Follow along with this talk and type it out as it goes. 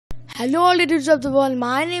Hello ladies of the world,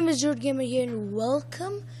 my name is Jude Gamer here and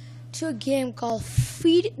welcome to a game called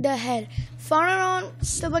Feed the Head. Found it on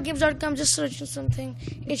StubbornGames.com, just searching something.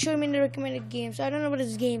 It showed me the recommended games. I don't know what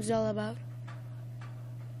this game is all about.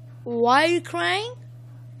 Why are you crying?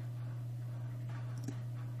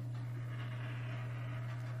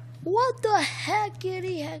 What the heck,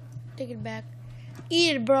 kitty heck? Take it back.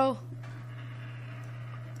 Eat it, bro.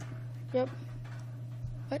 Yep.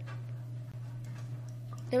 What?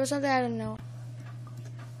 There was something I don't know.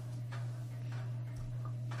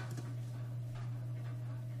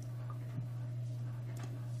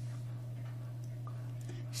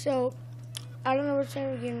 So, I don't know what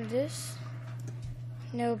type of game is this.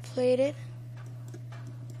 Never played it.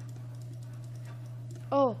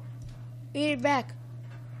 Oh, eat it back.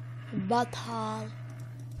 Butthole.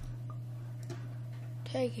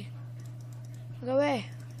 Take it. Go away.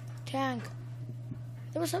 Tank.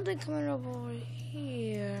 There was something coming up over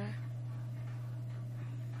here.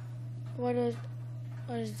 What is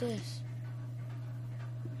this?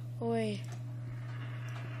 Wait.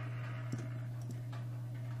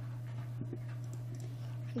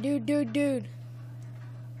 Dude. I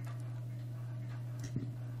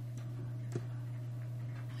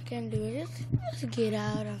can't do it. Just get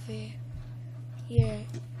out of here. Yeah,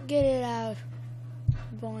 get it out.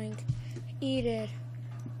 Boink. Eat it.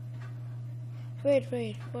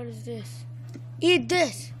 Wait, what is this? Eat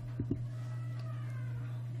this!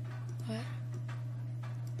 What?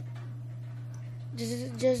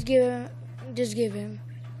 Just give him.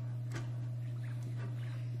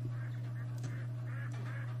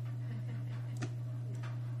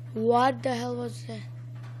 What the hell was that?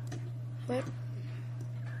 What?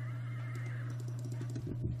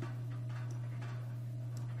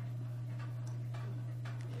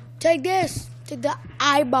 Take this! Take the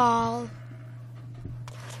eyeball!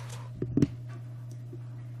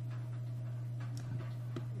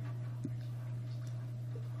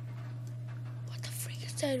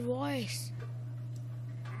 That voice.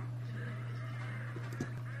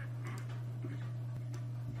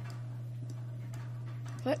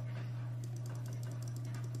 What?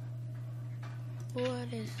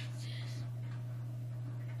 What is this?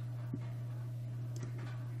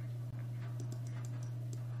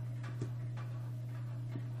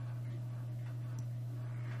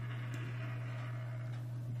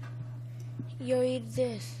 You eat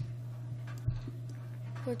this.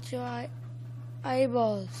 What's your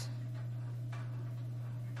eyeballs?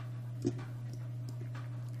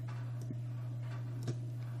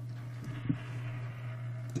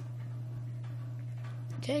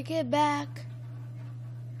 Take it back.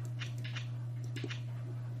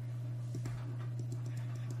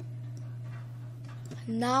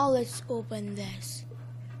 Now let's open this.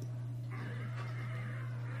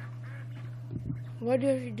 What do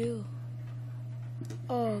you have to do?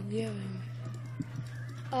 Oh, give him.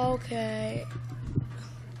 Okay.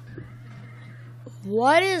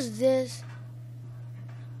 What is this?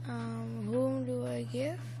 Whom do I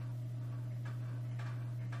give?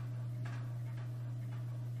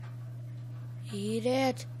 Eat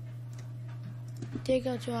it. Take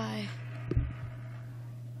out your eye.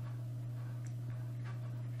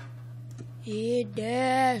 Eat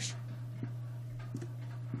this.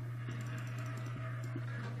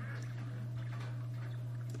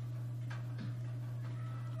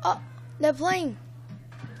 Oh, they're playing.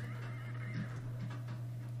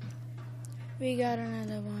 We got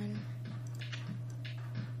another one.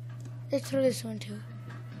 Let's throw this one too.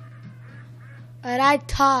 And I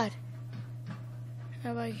thought.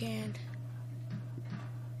 No, I can't.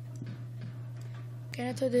 Can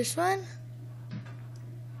I throw this one?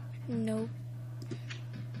 Nope.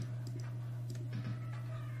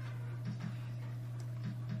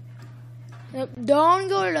 Nope. Don't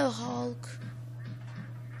go to the Hulk.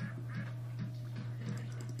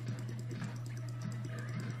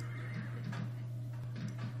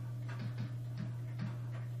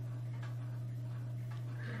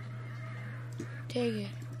 Take it.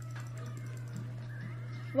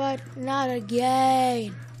 But not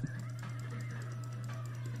again.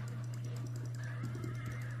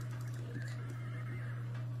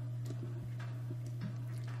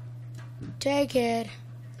 Take it.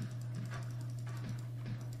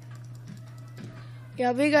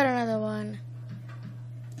 Yeah, we got another one.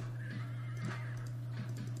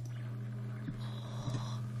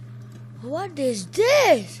 What is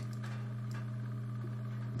this?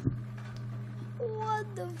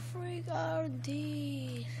 What the freak are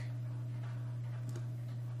these?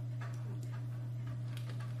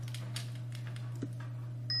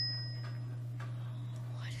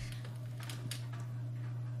 What?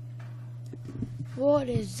 What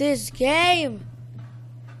is this game?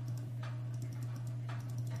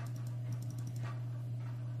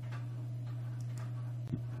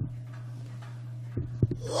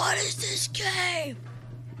 What is this game?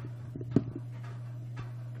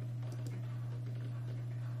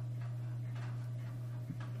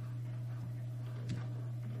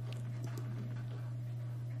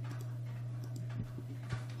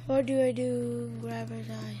 What do I do? Grab his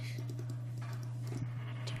eyes.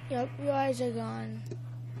 Yep, your eyes are gone.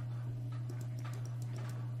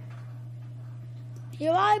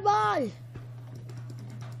 Your eyeball!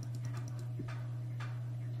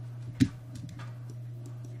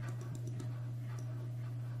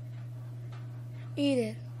 Eat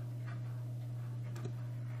it.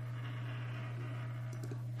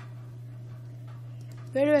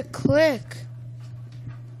 Where do I click?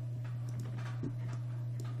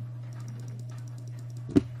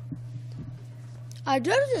 I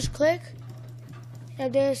do just click. Yeah,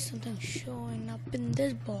 there's something showing up in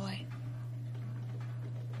this boy.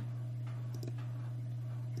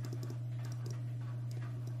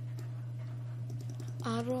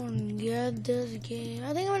 I don't get this game.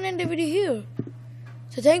 I think I'm gonna end the video here.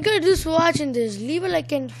 So thank you dudes for watching this. Leave a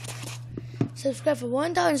like and subscribe for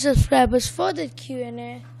 1,000 subscribers for the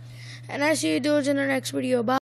Q&A. And I see you dudes in the next video. Bye.